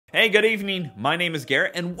Hey, good evening. My name is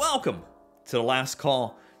Garrett, and welcome to The Last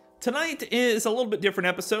Call. Tonight is a little bit different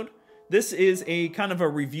episode. This is a kind of a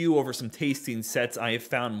review over some tasting sets I have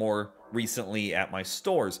found more recently at my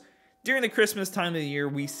stores. During the Christmas time of the year,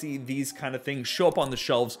 we see these kind of things show up on the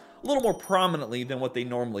shelves a little more prominently than what they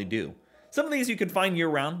normally do. Some of these you can find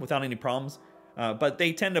year-round without any problems, but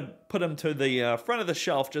they tend to put them to the front of the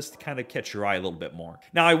shelf just to kind of catch your eye a little bit more.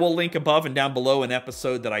 Now, I will link above and down below an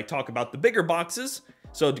episode that I talk about the bigger boxes,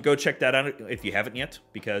 so go check that out if you haven't yet,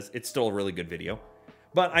 because it's still a really good video.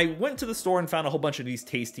 But I went to the store and found a whole bunch of these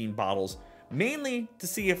tasting bottles, mainly to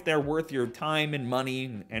see if they're worth your time and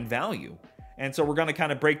money and value. And so we're going to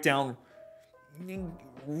kind of break down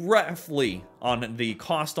roughly on the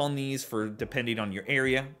cost on these for depending on your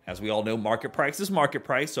area. As we all know, market price is market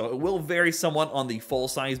price, so it will vary somewhat on the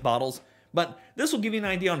full-size bottles. But this will give you an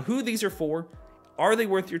idea on who these are they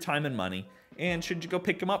worth your time and money, and should you go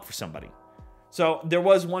pick them up for somebody. So there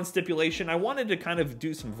was one stipulation. I wanted to kind of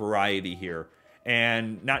do some variety here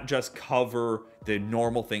and not just cover the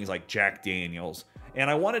normal things like Jack Daniels. And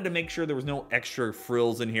I wanted to make sure there was no extra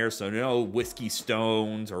frills in here, so no whiskey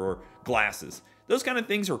stones or glasses. Those kind of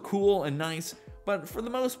things are cool and nice, but for the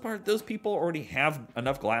most part, those people already have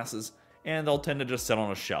enough glasses and they'll tend to just sit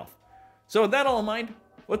on a shelf. So with that all in mind,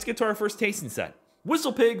 let's get to our first tasting set.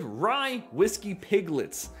 Whistlepig Rye Whiskey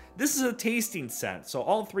Piglets. This is a tasting set, so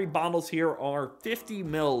all three bottles here are 50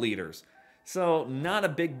 milliliters. So not a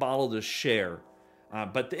big bottle to share.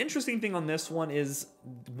 But the interesting thing on this one is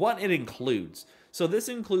what it includes. So this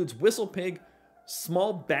includes Whistlepig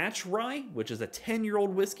Small Batch Rye, which is a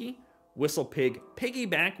 10-year-old whiskey, Whistlepig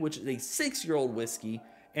Piggyback, which is a 6-year-old whiskey,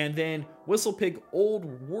 and then Whistlepig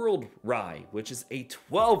Old World Rye, which is a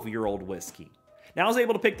 12-year-old whiskey. Now I was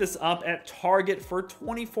able to pick this up at Target for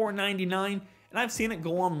 $24.99, and I've seen it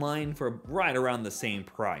go online for right around the same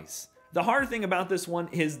price. The hard thing about this one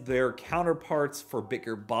is their counterparts for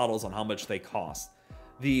bigger bottles on how much they cost.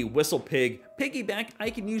 The Whistlepig Piggyback I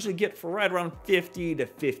can usually get for right around $50 to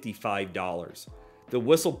 $55. The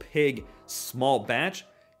Whistlepig Small Batch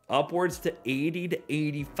upwards to $80 to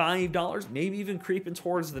 $85, maybe even creeping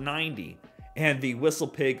towards the $90. And the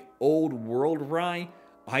Whistlepig Old World Rye,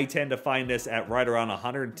 I tend to find this at right around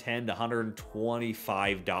 $110 to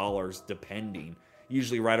 $125 depending,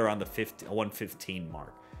 usually right around the $115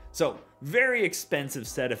 mark. So very expensive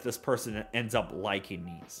set if this person ends up liking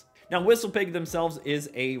these. Now Whistlepig themselves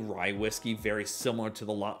is a rye whiskey very similar to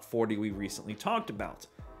the Lot 40 we recently talked about.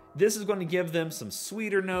 This is going to give them some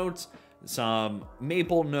sweeter notes, some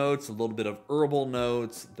maple notes, a little bit of herbal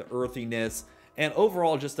notes, the earthiness, and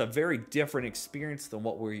overall just a very different experience than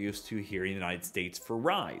what we're used to here in the United States for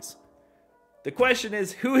ryes. The question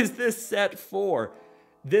is, who is this set for?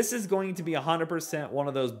 This is going to be 100% one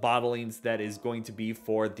of those bottlings that is going to be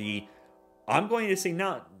for the, I'm going to say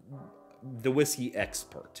not the whiskey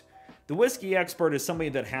expert. The whiskey expert is somebody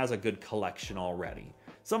that has a good collection already.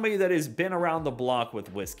 Somebody that has been around the block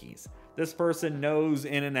with whiskeys. This person knows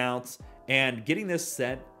in and outs, and getting this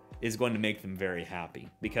set is going to make them very happy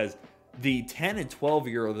because the 10 and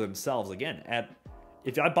 12-year-old themselves, again,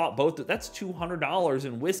 if I bought both, that's $200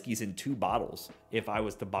 in whiskeys in 2 bottles if I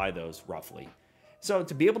was to buy those roughly. So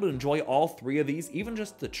to be able to enjoy all 3 of these, even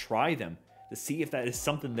just to try them, to see if that is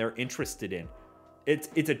something they're interested in,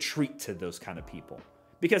 it's a treat to those kind of people.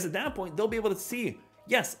 Because at that point, they'll be able to see,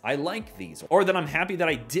 yes, I like these, or that I'm happy that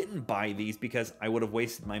I didn't buy these because I would have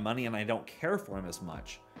wasted my money and I don't care for them as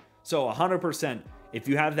much. So 100%, if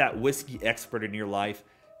you have that whiskey expert in your life,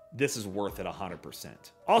 this is worth it 100%.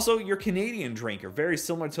 Also, your Canadian drinker, very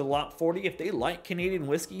similar to Lot 40, if they like Canadian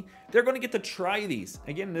whiskey, they're going to get to try these.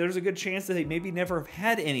 Again, there's a good chance that they maybe never have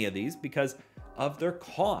had any of these because of their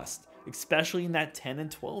cost, especially in that 10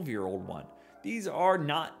 and 12-year-old one. These are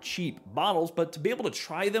not cheap bottles, but to be able to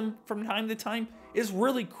try them from time to time is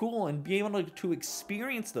really cool, and be able to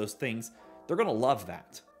experience those things, they're going to love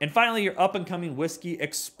that. And finally, your up-and-coming whiskey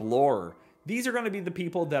explorer. These are going to be the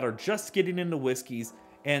people that are just getting into whiskeys,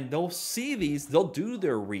 and they'll see these, they'll do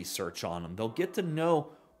their research on them. They'll get to know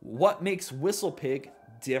what makes Whistlepig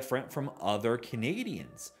different from other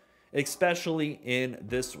Canadians, especially in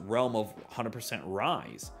this realm of 100%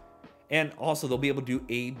 ryes. And also they'll be able to do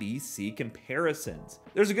ABC comparisons.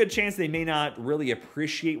 There's a good chance they may not really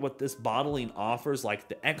appreciate what this bottling offers like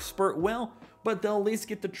the expert will, but they'll at least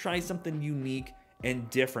get to try something unique and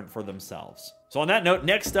different for themselves. So on that note,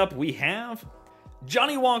 next up we have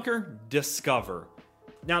Johnnie Walker Discover.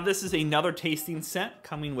 Now this is another tasting set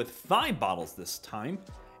coming with 5 bottles this time,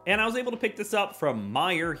 and I was able to pick this up from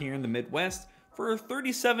Meijer here in the Midwest for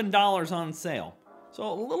 $37 on sale. So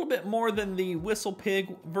a little bit more than the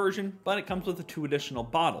Whistlepig version, but it comes with the 2 additional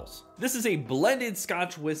bottles. This is a blended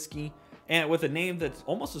Scotch whiskey, and with a name that's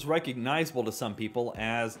almost as recognizable to some people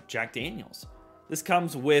as Jack Daniels. This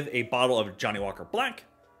comes with a bottle of Johnnie Walker Black,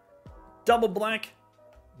 Double Black,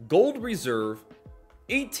 Gold Reserve,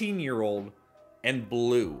 18-year-old, and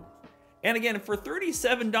Blue. And again, for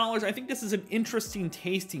 $37, I think this is an interesting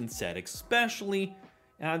tasting set, especially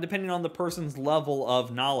depending on the person's level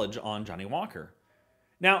of knowledge on Johnnie Walker.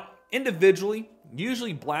 Now, individually,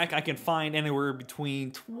 usually black I can find anywhere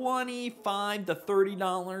between $25 to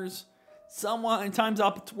 $30, sometimes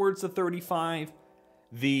up towards the $35.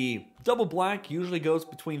 The double black usually goes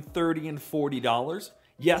between $30 and $40.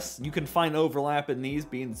 Yes, you can find overlap in these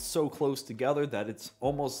being so close together that it's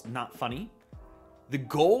almost not funny. The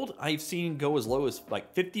gold I've seen go as low as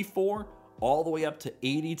like $54 all the way up to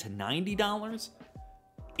 $80 to $90.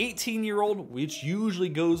 18-year-old, which usually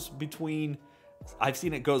goes between, I've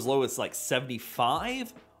seen it go as low as like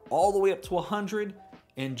 75 all the way up to 100,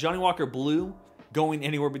 and Johnnie Walker Blue going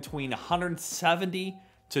anywhere between 170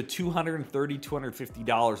 to $230,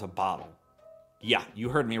 $250 a bottle. Yeah, you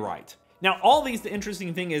heard me right. Now, all these, the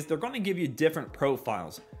interesting thing is they're going to give you different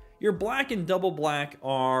profiles. Your black and double black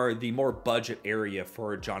are the more budget area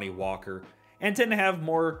for Johnnie Walker and tend to have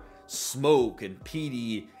more smoke and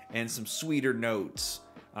peaty and some sweeter notes.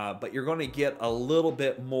 But you're going to get a little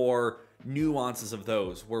bit more nuances of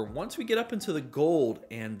those, where once we get up into the gold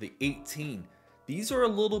and the 18, these are a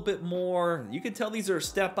little bit more, you can tell these are a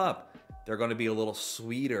step up. They're going to be a little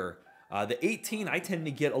sweeter. The 18, I tend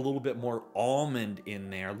to get a little bit more almond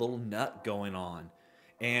in there, a little nut going on.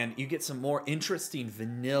 And you get some more interesting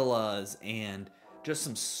vanillas and just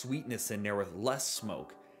some sweetness in there with less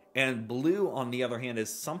smoke. And blue, on the other hand,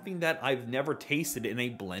 is something that I've never tasted in a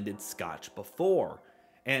blended Scotch before.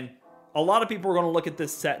 And a lot of people are going to look at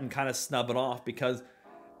this set and kind of snub it off because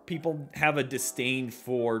people have a disdain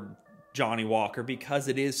for Johnnie Walker because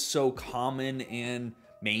it is so common and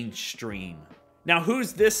mainstream. Now,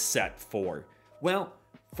 who's this set for? Well,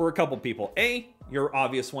 for a couple people. Your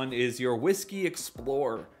obvious one is your whiskey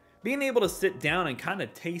explorer. Being able to sit down and kind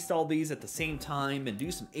of taste all these at the same time and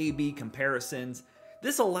do some A/B comparisons,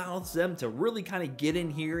 this allows them to really kind of get in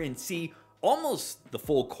here and see almost the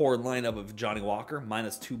full core lineup of Johnnie Walker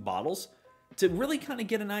minus 2 bottles to really kind of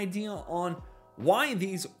get an idea on why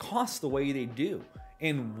these cost the way they do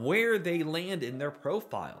and where they land in their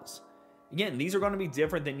profiles. Again, these are going to be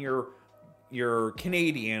different than your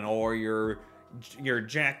Canadian or your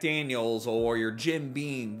Jack Daniels or your Jim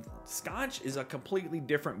Beam. Scotch is a completely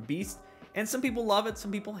different beast, and some people love it,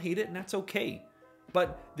 some people hate it, and that's okay.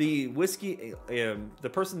 But the whiskey, the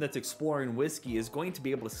person that's exploring whiskey is going to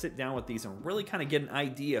be able to sit down with these and really kind of get an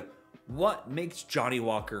idea what makes Johnnie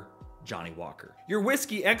Walker Johnnie Walker. Your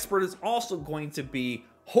whiskey expert is also going to be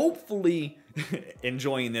hopefully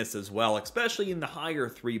enjoying this as well, especially in the higher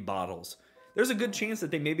 3 bottles. There's a good chance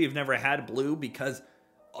that they maybe have never had blue because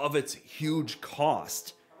of its huge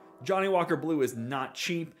cost. Johnnie Walker Blue is not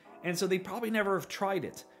cheap, and so they probably never have tried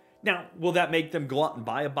it. Now, will that make them go out and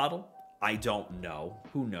buy a bottle? I don't know.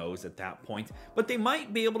 Who knows at that point? But they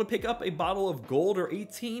might be able to pick up a bottle of gold or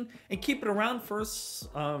 18 and keep it around for,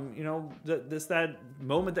 that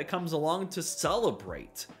moment that comes along to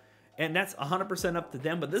celebrate. And that's 100% up to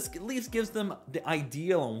them, but this at least gives them the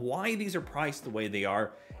idea on why these are priced the way they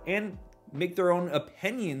are and make their own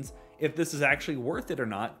opinions if this is actually worth it or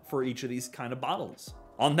not for each of these kind of bottles.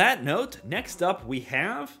 On that note, next up we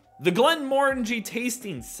have the Glenmorangie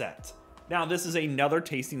Tasting Set. Now, this is another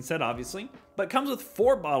tasting set, obviously, but comes with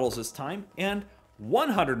 4 bottles this time and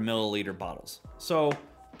 100 milliliter bottles. So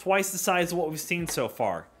twice the size of what we've seen so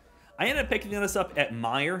far. I ended up picking this up at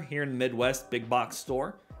Meijer here in the Midwest big box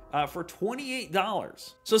store for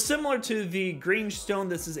 $28. So similar to the Greenstone,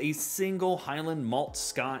 this is a single Highland malt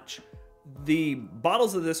Scotch. The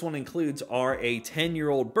bottles of this one includes are a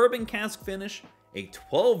 10-year-old bourbon cask finish, a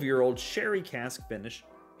 12-year-old sherry cask finish,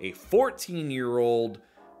 a 14-year-old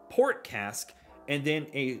port cask, and then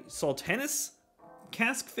a sultanas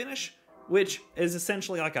cask finish, which is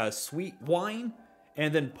essentially like a sweet wine,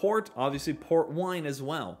 and then port, obviously port wine as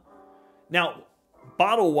well. Now,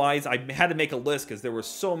 bottle-wise, I had to make a list because there were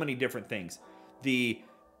so many different things. The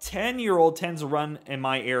 10-year-old tends to run in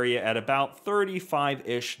my area at about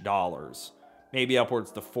 $35-ish, maybe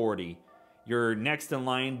upwards to 40. Your next in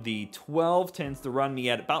line, the 12 tends to run me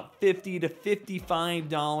at about $50 to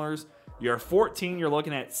 $55. Your 14, you're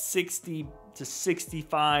looking at $60 to $65,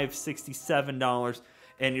 $67.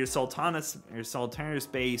 And your sultanas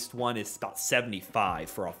based one is about $75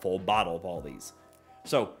 for a full bottle of all these.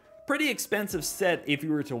 So pretty expensive set if you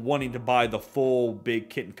were to wanting to buy the full big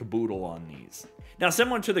kit and caboodle on these. Now,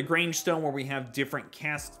 similar to the Grange Stone where we have different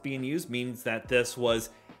casks being used, means that this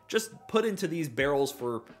was just put into these barrels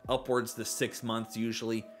for upwards to 6 months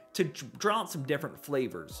usually to draw out some different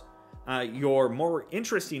flavors. Your more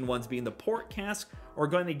interesting ones being the port cask are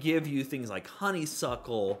going to give you things like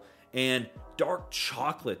honeysuckle and dark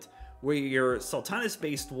chocolate, where your sultanas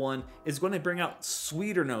based one is going to bring out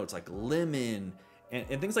sweeter notes like lemon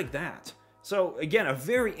and things like that. So again, a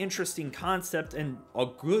very interesting concept and a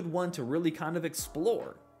good one to really kind of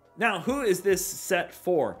explore. Now, who is this set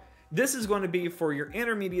for? This is going to be for your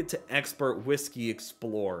intermediate to expert whiskey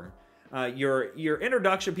explorer. Your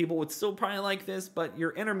introduction people would still probably like this, but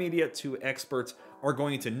your intermediate to experts are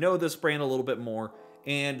going to know this brand a little bit more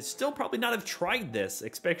and still probably not have tried this,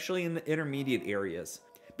 especially in the intermediate areas.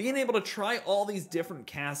 Being able to try all these different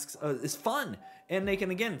casks is fun, and they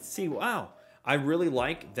can again see, wow, I really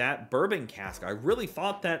like that bourbon cask. I really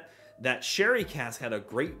thought that sherry cask had a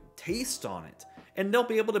great taste on it. And they'll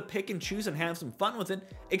be able to pick and choose and have some fun with it,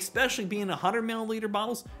 especially being 100 milliliter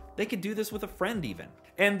bottles. They could do this with a friend even.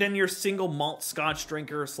 And then your single malt scotch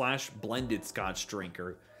drinker / blended scotch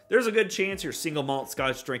drinker. There's a good chance your single malt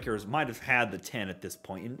scotch drinkers might have had the 10 at this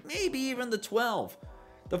point, and maybe even the 12.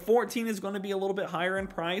 The 14 is going to be a little bit higher in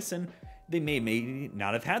price, and they may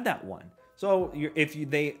not have had that one. So if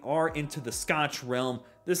they are into the scotch realm,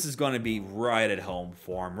 this is going to be right at home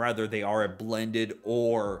for them, whether they are a blended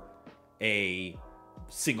or a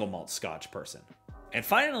single malt scotch person. And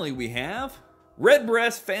finally, we have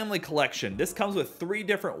Redbreast Family Collection. This comes with 3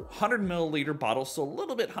 different 100 milliliter bottles, so a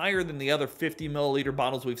little bit higher than the other 50 milliliter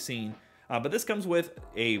bottles we've seen. But this comes with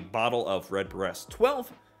a bottle of Redbreast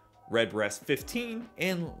 12, Redbreast 15,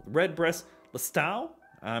 and Redbreast Lestau.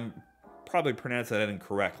 I'm probably pronounced that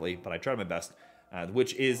incorrectly, but I tried my best,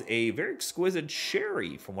 which is a very exquisite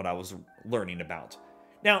sherry from what I was learning about.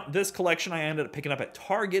 Now, this collection I ended up picking up at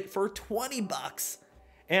Target for 20 bucks.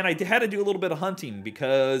 And I had to do a little bit of hunting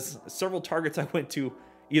because several Targets I went to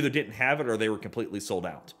either didn't have it or they were completely sold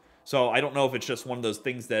out. So I don't know if it's just one of those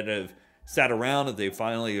things that have sat around and they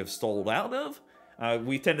finally have sold out of.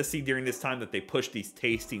 We tend to see during this time that they push these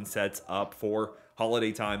tasting sets up for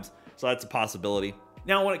holiday times. So that's a possibility.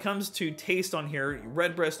 Now, when it comes to taste on here,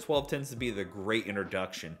 Redbreast 12 tends to be the great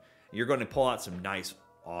introduction. You're going to pull out some nice,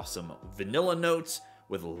 awesome vanilla notes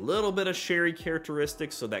with a little bit of sherry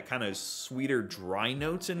characteristics, so that kind of sweeter dry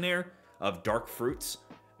notes in there of dark fruits,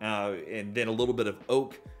 and then a little bit of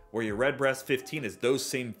oak, where your Redbreast 15 is those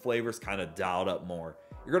same flavors kind of dialed up more.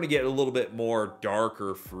 You're going to get a little bit more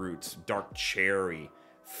darker fruits, dark cherry,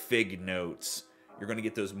 fig notes. You're going to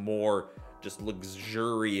get those more just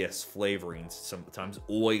luxurious flavorings, sometimes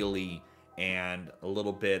oily, and a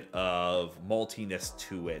little bit of maltiness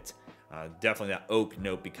to it. Definitely that oak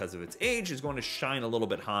note, because of its age, is going to shine a little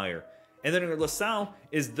bit higher. And then your LaSalle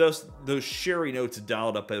is those sherry notes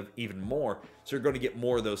dialed up even more. So you're going to get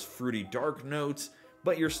more of those fruity dark notes,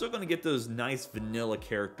 but you're still going to get those nice vanilla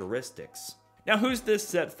characteristics. Now, who's this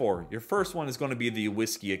set for? Your first one is going to be the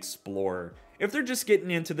Whiskey Explorer. If they're just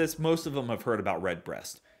getting into this, most of them have heard about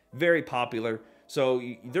Redbreast. Very popular. So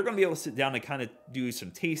they're going to be able to sit down and kind of do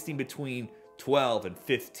some tasting between 12 and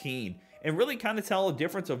 15. And really kind of tell a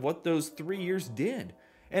difference of what those 3 years did.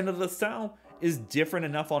 And the LaSalle is different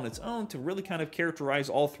enough on its own to really kind of characterize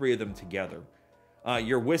all 3 of them together.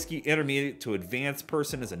 Your whiskey intermediate to advanced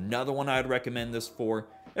person is another one I'd recommend this for.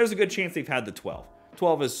 There's a good chance they've had the 12.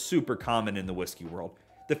 12 is super common in the whiskey world.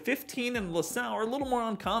 The 15 and LaSalle are a little more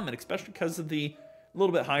uncommon, especially because of the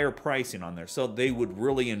little bit higher pricing on there. So they would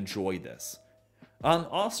really enjoy this.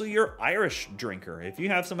 Also, your Irish drinker. If you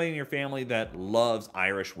have somebody in your family that loves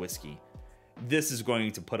Irish whiskey, this is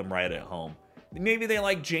going to put them right at home. Maybe they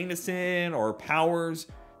like Jameson or Powers.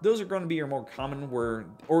 Those are going to be your more common,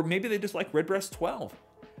 or maybe they just like Redbreast 12.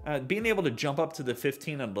 Being able to jump up to the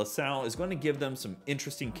 15 on LaSalle is going to give them some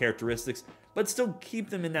interesting characteristics, but still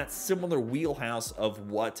keep them in that similar wheelhouse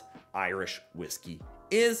of what Irish whiskey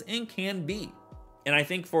is and can be. And I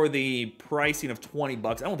think for the pricing of 20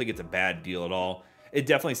 bucks, I don't think it's a bad deal at all. It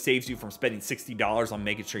definitely saves you from spending $60 on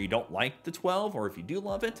making sure you don't like the 12, or if you do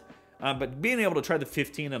love it. But being able to try the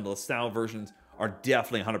 15 and the LaSalle versions are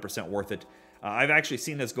definitely 100% worth it. I've actually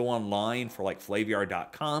seen this go online for like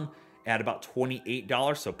Flaviar.com at about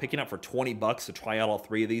 $28. So picking up for 20 bucks to try out all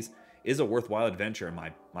 3 of these is a worthwhile adventure in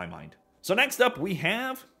my mind. So next up we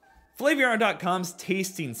have Flaviar.com's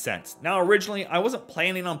tasting sets. Now originally I wasn't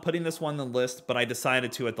planning on putting this one on the list, but I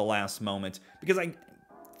decided to at the last moment because I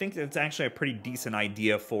think that it's actually a pretty decent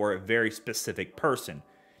idea for a very specific person.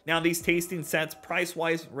 Now these tasting sets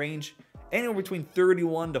price-wise range anywhere between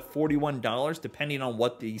 $31 to $41 depending on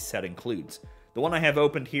what the set includes. The one I have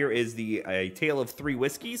opened here is the A Tale of Three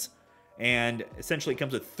Whiskeys, and essentially it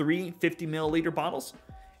comes with 3 50-milliliter bottles,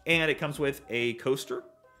 and it comes with a coaster,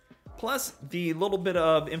 plus the little bit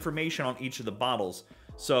of information on each of the bottles.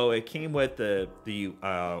 So it came with a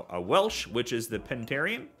Welsh, which is the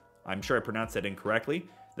Pentarian. I'm sure I pronounced that incorrectly.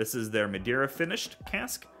 This is their Madeira finished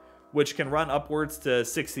cask, which can run upwards to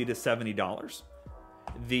 $60 to $70.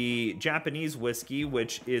 The Japanese whiskey,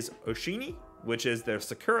 which is Oshini, which is their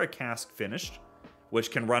Sakura cask finished,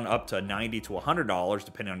 which can run up to $90 to $100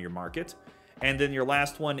 depending on your market. And then your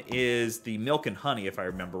last one is the Milk and Honey, if I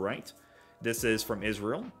remember right. This is from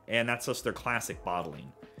Israel, and that's just their classic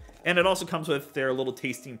bottling. And it also comes with their little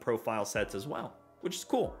tasting profile sets as well, which is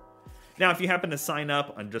cool. Now, if you happen to sign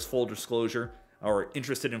up, on just full disclosure, or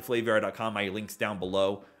interested in Flaviar.com, my link's down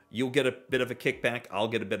below. You'll get a bit of a kickback, I'll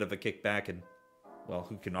get a bit of a kickback, and, well,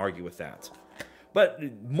 who can argue with that? But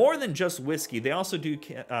more than just whiskey, they also do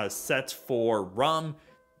sets for rum,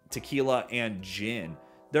 tequila, and gin.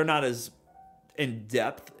 They're not as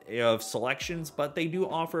in-depth of selections, but they do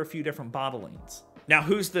offer a few different bottlings. Now,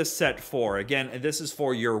 who's this set for? Again, this is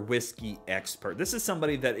for your whiskey expert. This is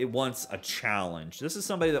somebody that it wants a challenge. This is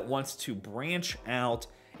somebody that wants to branch out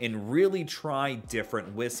and really try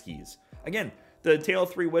different whiskeys. Again, the Tale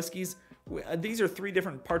of Three Whiskeys, these are 3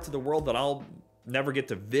 different parts of the world that I'll never get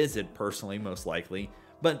to visit personally, most likely,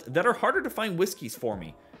 but that are harder to find whiskeys for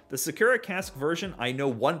me. The Sakura cask version, I know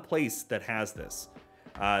one place that has this.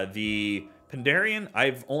 The Pandarian,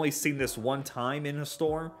 I've only seen this one time in a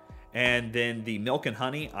store, and then the Milk and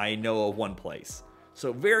Honey, I know of one place.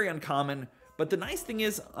 So very uncommon, but the nice thing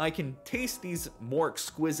is I can taste these more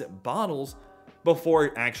exquisite bottles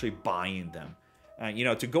before actually buying them. You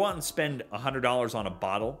know, to go out and spend $100 on a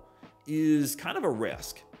bottle is kind of a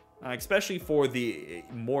risk. Especially for the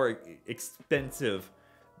more expensive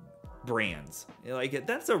brands. Like,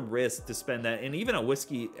 that's a risk to spend that. And even a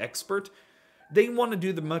whiskey expert, they want to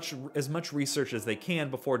do as much research as they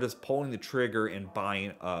can before just pulling the trigger and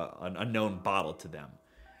buying an unknown bottle to them.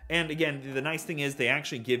 And again, the nice thing is they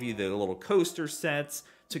actually give you the little coaster sets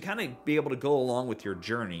to kind of be able to go along with your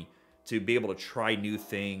journey, to be able to try new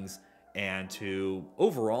things, and to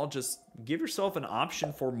overall just give yourself an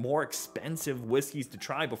option for more expensive whiskeys to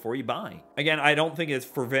try before you buy. Again, I don't think it's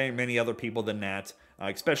for very many other people than that.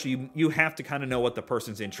 Especially, you have to kind of know what the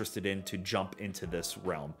person's interested in to jump into this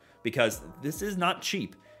realm, because this is not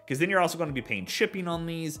cheap. Because then you're also going to be paying shipping on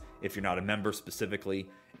these if you're not a member specifically,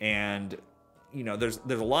 and you know there's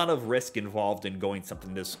a lot of risk involved in going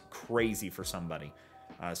something this crazy for somebody.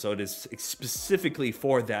 So it is specifically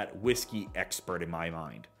for that whiskey expert in my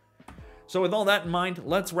mind. So with all that in mind,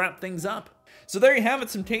 let's wrap things up. So there you have it,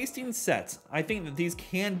 some tasting sets. I think that these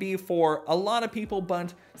can be for a lot of people,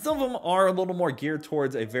 but some of them are a little more geared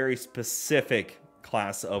towards a very specific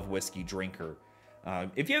class of whiskey drinker.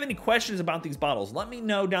 If you have any questions about these bottles, let me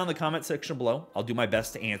know down in the comment section below. I'll do my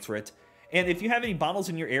best to answer it. And if you have any bottles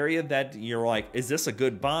in your area that you're like, is this a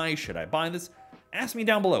good buy? Should I buy this? Ask me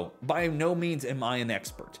down below. By no means am I an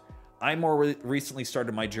expert. I more recently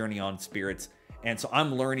started my journey on spirits, and so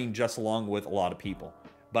I'm learning just along with a lot of people.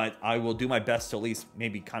 But I will do my best to at least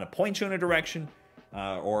maybe kind of point you in a direction,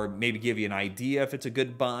 or maybe give you an idea if it's a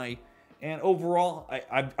good buy. And overall,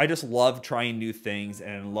 I just love trying new things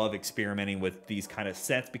and love experimenting with these kind of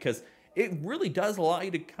sets, because it really does allow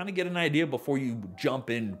you to kind of get an idea before you jump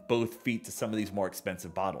in both feet to some of these more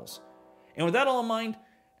expensive bottles. And with that all in mind,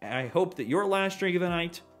 I hope that your last drink of the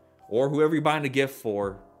night, or whoever you're buying a gift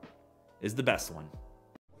for, is the best one.